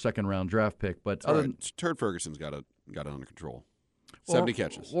for your second-round draft pick. But Turd Ferguson's got it under control. 70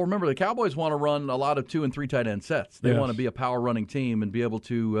 catches. Well, remember, the Cowboys want to run a lot of 2 and 3 tight end sets. They want to be a power running team and be able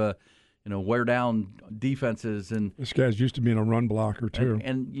to, wear down defenses. And this guy's used to being a run blocker too.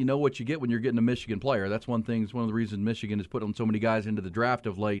 And you know what you get when you're getting a Michigan player. That's one of the reasons Michigan has put on so many guys into the draft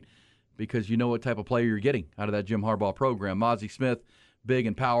of late, because you know what type of player you're getting out of that Jim Harbaugh program. Mozzie Smith, big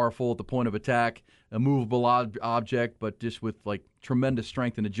and powerful at the point of attack, a movable object, but just with tremendous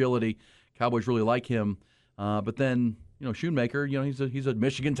strength and agility. Cowboys really like him. But then, Schoonmaker, he's a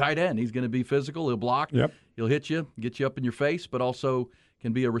Michigan tight end. He's going to be physical. He'll block. Yep. He'll hit you, get you up in your face, but also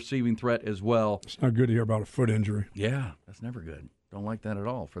can be a receiving threat as well. It's not good to hear about a foot injury. Yeah, that's never good. Don't like that at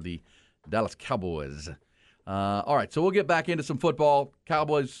all for the Dallas Cowboys. All right, so we'll get back into some football.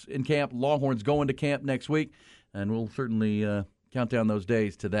 Cowboys in camp, Longhorns going to camp next week, and we'll certainly count down those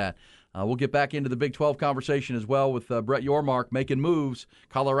days to that. We'll get back into the Big 12 conversation as well with Brett Yormark making moves.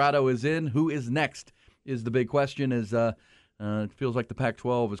 Colorado is in. Who is next is the big question. As it feels like the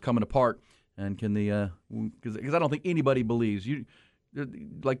Pac-12 is coming apart, and can because I don't think anybody believes you,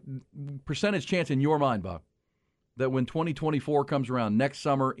 percentage chance in your mind, Bob, that when 2024 comes around next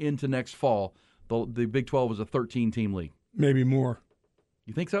summer into next fall, the Big 12 is a 13-team league. Maybe more.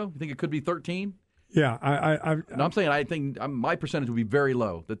 You think so? You think it could be 13? Yeah, I'm saying I think my percentage would be very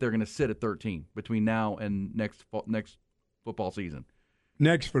low that they're going to sit at 13 between now and next football season.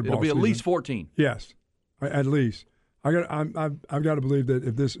 Next football it'll be season. At least 14. Yes, at least. I've got to believe that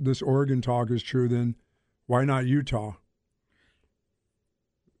if this Oregon talk is true, then why not Utah?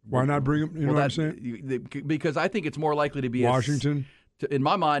 Why not bring them? You know what I'm saying? Because I think it's more likely to be Washington. In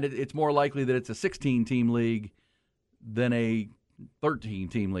my mind, it's more likely that it's a 16-team league than a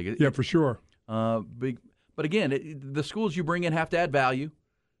 13-team league. Yeah, for sure. But again, the schools you bring in have to add value.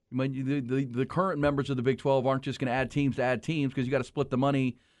 I mean, the current members of the Big 12 aren't just going to add teams because you got to split the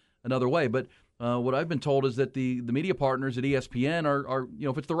money another way. But what I've been told is that the media partners at ESPN are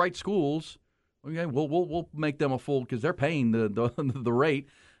if it's the right schools, okay, we'll make them a full, because they're paying the rate.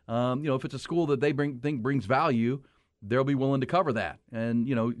 If it's a school that they think brings value, they'll be willing to cover that.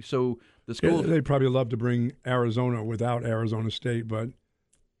 And so the school they'd probably love to bring Arizona without Arizona State, but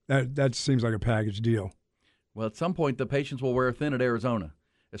that seems like a package deal. Well, at some point the patience will wear thin at Arizona.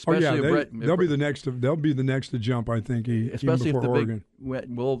 Especially they'll be the next to jump, I think, especially even before Oregon.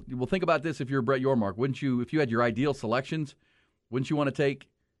 Well, think about this: if you're Brett Yormark, wouldn't you, if you had your ideal selections, wouldn't you want to take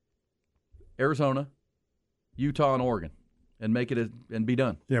Arizona, Utah, and Oregon, and make it and be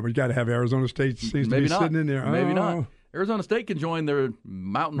done? Yeah, but you got to have Arizona State sitting in there. Maybe not. Arizona State can join their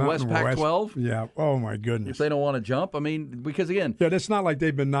Mountain West Pac-12. Yeah. Oh my goodness. If they don't want to jump, I mean, because again, it's not like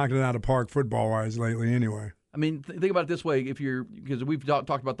they've been knocking it out of the park football-wise lately, anyway. I mean, think about it this way: because we've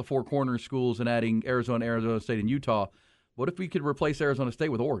talked about the four corner schools and adding Arizona State, and Utah. What if we could replace Arizona State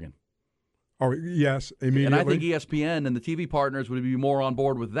with Oregon? Oh yes, immediately. And I think ESPN and the TV partners would be more on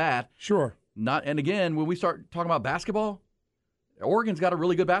board with that. Sure. And again, when we start talking about basketball, Oregon's got a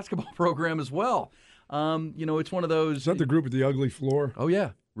really good basketball program as well. It's one of those. Is that the group with the ugly floor? Oh yeah,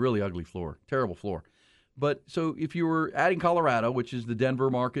 really ugly floor, terrible floor. But so if you were adding Colorado, which is the Denver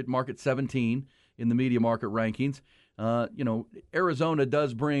market 17 in the media market rankings, Arizona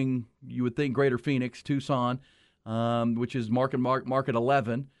does bring, you would think, Greater Phoenix, Tucson, which is market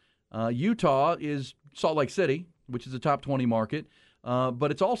 11. Utah is Salt Lake City, which is a top 20 market. But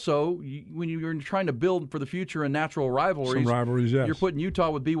it's also, when you're trying to build for the future and natural rivalries, yes. You're putting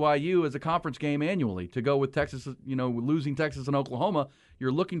Utah with BYU as a conference game annually. To go with Texas, losing Texas and Oklahoma,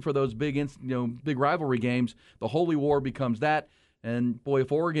 you're looking for those big rivalry games. The Holy War becomes that. And, boy, if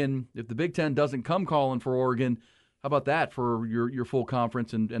the Big Ten doesn't come calling for Oregon, how about that for your full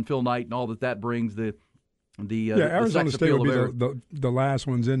conference and Phil Knight and all that brings Arizona State would be the last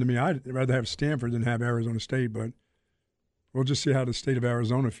ones into me. I'd rather have Stanford than have Arizona State, but we'll just see how the state of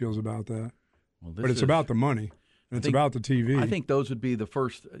Arizona feels about that. But it's about the money. And it's about the TV. I think those would be the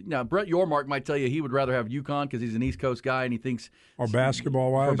first. Now, Brett Yormark might tell you he would rather have UConn because he's an East Coast guy and he thinks. Or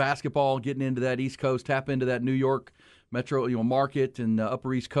basketball-wise. For basketball, getting into that East Coast, tap into that New York metro market and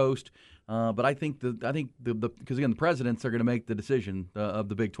Upper East Coast. But I think because again the presidents are going to make the decision of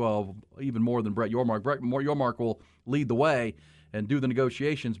the Big 12 even more than Brett Yormark. Brett Yormark will lead the way and do the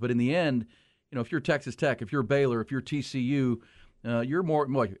negotiations. But in the end, if you're Texas Tech, if you're Baylor, if you're TCU, you're more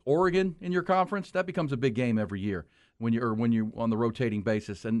like Oregon in your conference. That becomes a big game every year when you're on the rotating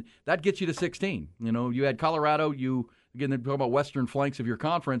basis, and that gets you to 16. You had Colorado. They're talking about western flanks of your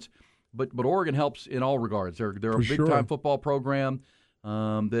conference, but Oregon helps in all regards. They're a big time football program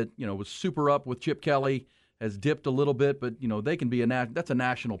that was super up with Chip Kelly. Has dipped a little bit, but they can be that's a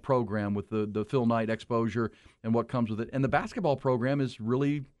national program with the Phil Knight exposure and what comes with it. And the basketball program is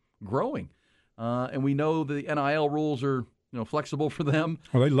really growing, and we know the NIL rules are flexible for them.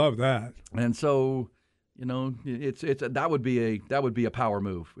 Well, they love that, and so that would be a power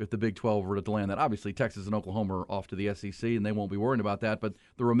move if the Big 12 were to land that. Obviously, Texas and Oklahoma are off to the SEC, and they won't be worrying about that. But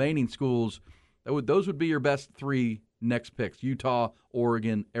the remaining schools, those would be your best three next picks: Utah,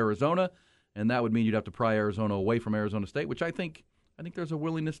 Oregon, Arizona. And that would mean you'd have to pry Arizona away from Arizona State, which I think there's a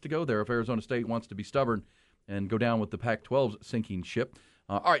willingness to go there if Arizona State wants to be stubborn and go down with the Pac-12's sinking ship.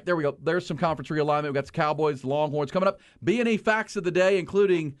 All right, there we go. There's some conference realignment. We've got the Cowboys, the Longhorns coming up. B&E Facts of the Day,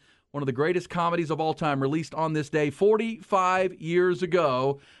 including one of the greatest comedies of all time, released on this day 45 years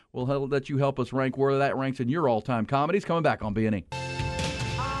ago. We'll let you help us rank where that ranks in your all-time comedies. Coming back on B&E.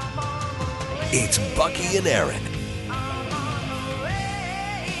 It's Bucky and Erin.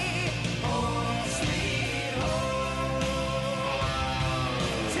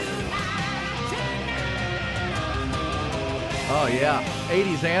 Oh, yeah.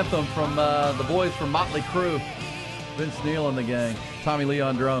 80s anthem from the boys from Motley Crue. Vince Neil and the gang. Tommy Lee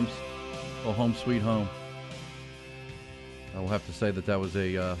on drums. Oh, Home Sweet Home. I will have to say that was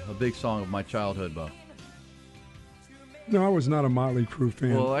a big song of my childhood, Bo. No, I was not a Motley Crue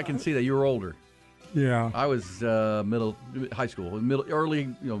fan. Well, I can see that. You were older. Yeah. I was high school,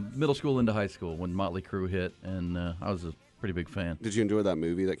 middle school into high school when Motley Crue hit, and I was a pretty big fan. Did you enjoy that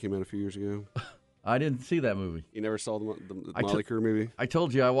movie that came out a few years ago? I didn't see that movie. You never saw the Motley Crue movie? I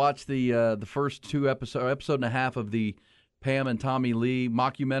told you I watched the first episode and a half of the Pam and Tommy Lee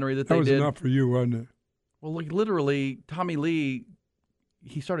mockumentary that they did. That was enough for you, wasn't it? Well, literally, Tommy Lee,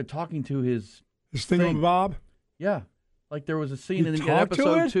 he started talking to his thingamabob? Yeah. Like there was a scene in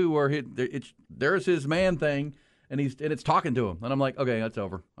episode 2 where there's his man thing, and it's talking to him. And I'm like, okay, that's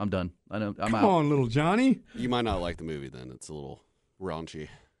over. I'm done. I'm out. Come on, little Johnny. You might not like the movie then. It's a little raunchy.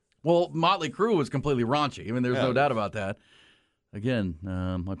 Well, Motley Crue was completely raunchy. I mean, there's no doubt about that. Again,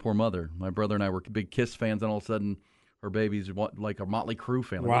 my poor mother. My brother and I were big Kiss fans, and all of a sudden, her baby's like a Motley Crue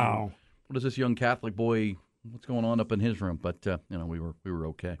fan. Like, wow. What is this young Catholic boy? What's going on up in his room? But we were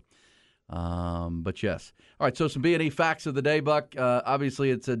okay. But yes. All right. So some B&E facts of the day, Buck.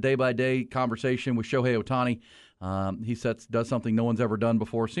 Obviously, it's a day-by-day conversation with Shohei Ohtani. He does something no one's ever done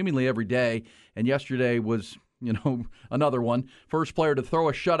before, seemingly every day. And yesterday was, another one. First player to throw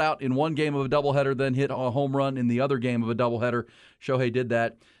a shutout in one game of a doubleheader, then hit a home run in the other game of a doubleheader. Shohei did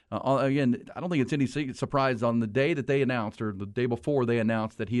that. Again, I don't think it's any surprise on the day that they announced, or the day before they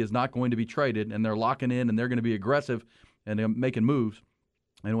announced, that he is not going to be traded, and they're locking in, and they're going to be aggressive and making moves.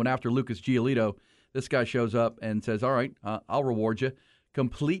 And when after Lucas Giolito, this guy shows up and says, all right, I'll reward you.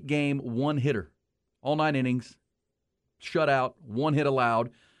 Complete game, one hitter. All 9 innings, shutout, one hit allowed.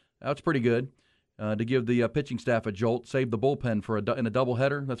 That's pretty good. To give the pitching staff a jolt, save the bullpen in a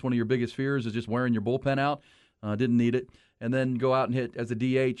doubleheader. That's one of your biggest fears, is just wearing your bullpen out. Didn't need it. And then go out and hit, as a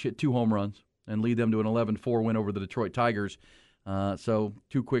DH, hit 2 home runs and lead them to an 11-4 win over the Detroit Tigers. So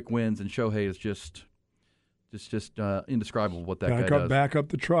 2 quick wins, and Shohei is just indescribable what that guy does. Back up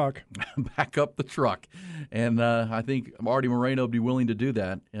the truck. Back up the truck. And I think Marty Moreno would be willing to do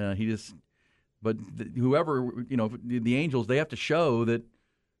that. But whoever, the Angels, they have to show that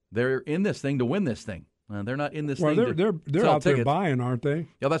they're in this thing to win this thing. They're not in this thing to they're sell out tickets. There buying, aren't they?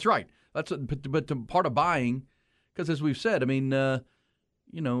 Yeah, that's right. But part of buying, because as we've said, I mean,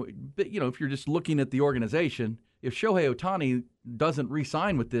 if you're just looking at the organization, if Shohei Ohtani doesn't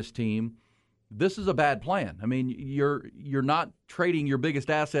re-sign with this team, this is a bad plan. I mean, you're not trading your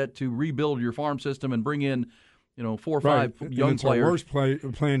biggest asset to rebuild your farm system and bring in, 4 or 5 young it's players. Our worst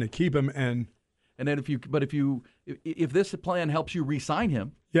plan to keep him and then if this plan helps you re-sign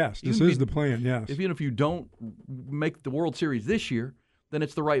him, yes, this is the plan. Yes, even if you don't make the World Series this year, then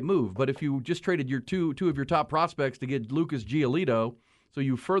it's the right move. But if you just traded your two of your top prospects to get Lucas Giolito, so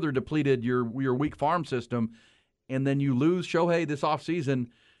you further depleted your weak farm system, and then you lose Shohei this offseason,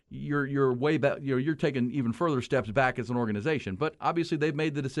 you're way back. You're taking even further steps back as an organization. But obviously, they've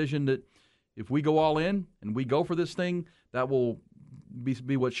made the decision that if we go all in and we go for this thing, that will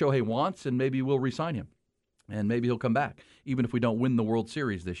be what Shohei wants, and maybe we'll re-sign him. And maybe he'll come back, even if we don't win the World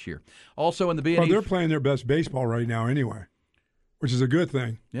Series this year. Also in the B&E... Well, they're playing their best baseball right now anyway, which is a good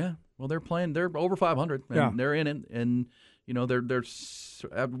thing. Yeah. Well, they're over 500, and they're in it. And, they're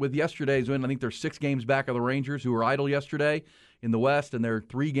with yesterday's win, I think they're 6 games back of the Rangers, who were idle yesterday in the West, and they're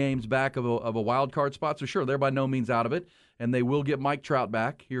 3 games back of a wild card spot. So, sure, they're by no means out of it. And they will get Mike Trout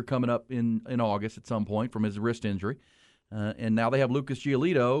back here coming up in August at some point from his wrist injury. And now they have Lucas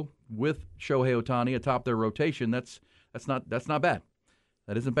Giolito with Shohei Ohtani atop their rotation. That's not bad.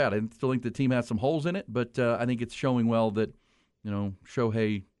 That isn't bad. I still think the team has some holes in it, but I think it's showing well that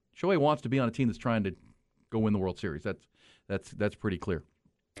Shohei wants to be on a team that's trying to go win the World Series. That's pretty clear.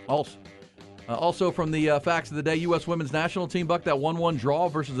 Also from the facts of the day, U.S. Women's National Team, Buck, that 1-1 draw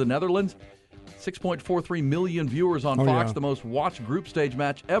versus the Netherlands. 6.43 million viewers on Fox, the most watched group stage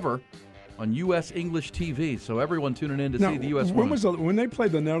match ever on U.S. English TV. So everyone tuning in to see the U.S. women. When they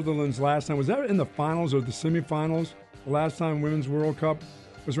played the Netherlands last time, was that in the finals or the semifinals? The last time Women's World Cup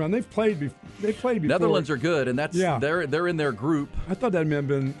was around. They've played before. Netherlands are good, and they're in their group. I thought that may have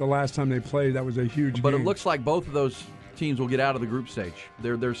been the last time they played. That was a huge game. But it looks like both of those teams will get out of the group stage.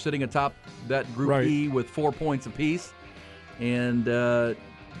 They're sitting atop that Group E with 4 points apiece. And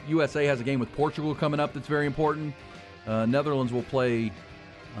USA has a game with Portugal coming up that's very important. Netherlands will play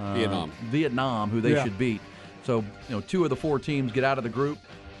Vietnam, who they should beat. So, 2 of the 4 teams get out of the group.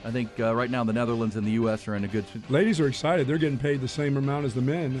 I think right now the Netherlands and the U.S. are in a good... Ladies are excited. They're getting paid the same amount as the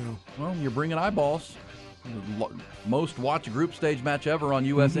men now. Well, you're bringing eyeballs. Most watched group stage match ever on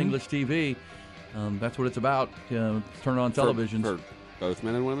U.S. English TV. That's what it's about. Turn on television. For both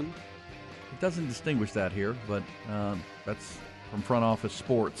men and women? It doesn't distinguish that here, but that's from Front Office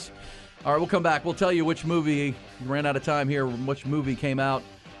Sports. All right, we'll come back. We'll tell you which movie, we ran out of time here, which movie came out,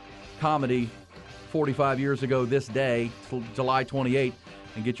 comedy, 45 years ago this day, July 28th,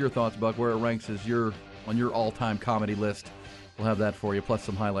 and get your thoughts, Buck, where it ranks as on your all-time comedy list. We'll have that for you, plus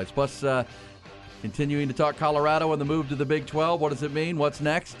some highlights. Plus, continuing to talk Colorado and the move to the Big 12. What does it mean? What's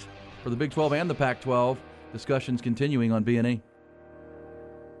next for the Big 12 and the Pac-12? Discussions continuing on B&E.